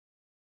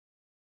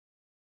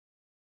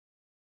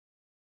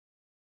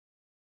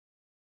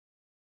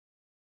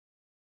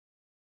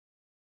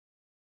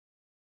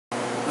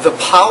The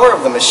power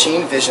of the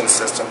machine vision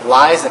system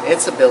lies in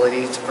its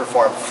ability to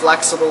perform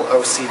flexible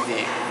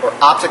OCV, or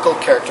optical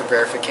character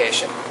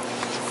verification.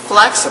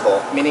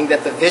 Flexible, meaning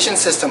that the vision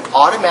system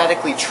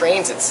automatically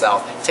trains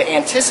itself to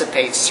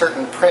anticipate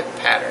certain print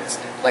patterns,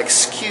 like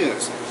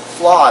skews,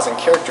 flaws in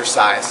character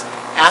size,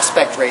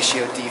 aspect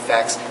ratio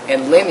defects,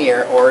 and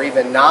linear or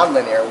even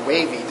nonlinear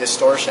wavy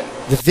distortion.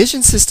 The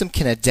vision system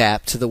can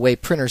adapt to the way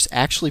printers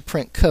actually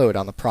print code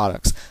on the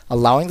products,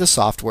 allowing the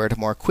software to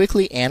more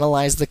quickly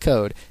analyze the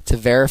code to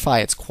verify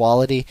its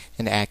quality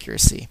and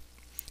accuracy.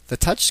 The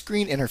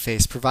touchscreen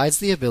interface provides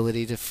the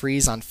ability to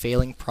freeze on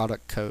failing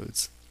product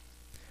codes.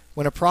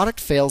 When a product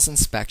fails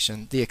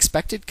inspection, the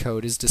expected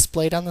code is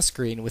displayed on the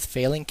screen with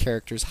failing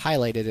characters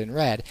highlighted in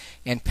red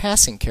and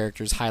passing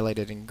characters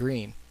highlighted in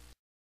green.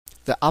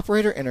 The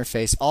operator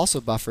interface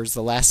also buffers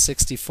the last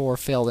 64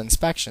 failed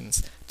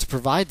inspections to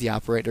provide the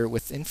operator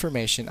with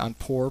information on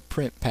poor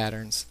print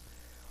patterns.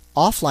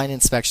 Offline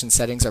inspection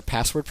settings are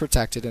password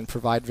protected and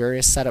provide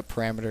various setup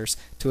parameters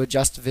to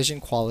adjust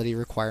vision quality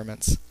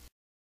requirements.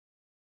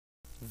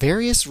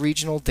 Various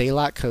regional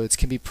day-lot codes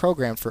can be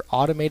programmed for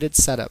automated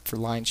setup for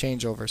line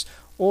changeovers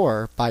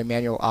or by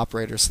manual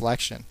operator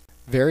selection.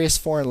 Various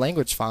foreign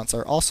language fonts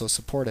are also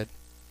supported.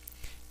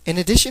 In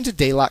addition to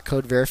day-lot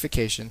code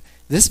verification,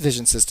 this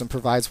vision system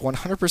provides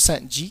 100%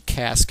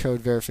 GCAS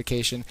code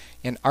verification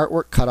and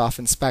artwork cutoff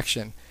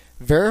inspection,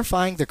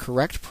 verifying the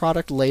correct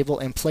product label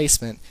and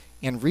placement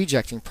and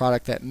rejecting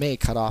product that may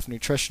cut off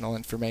nutritional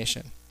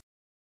information.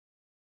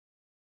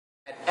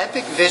 At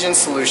Epic Vision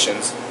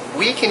Solutions,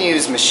 we can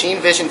use machine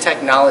vision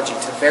technology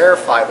to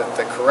verify that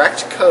the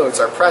correct codes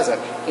are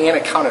present and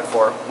accounted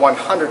for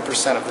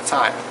 100% of the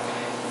time.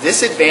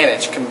 This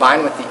advantage,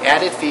 combined with the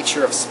added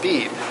feature of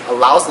speed,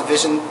 allows the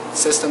vision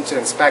system to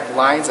inspect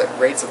lines at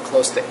rates of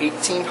close to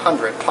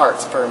 1,800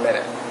 parts per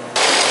minute.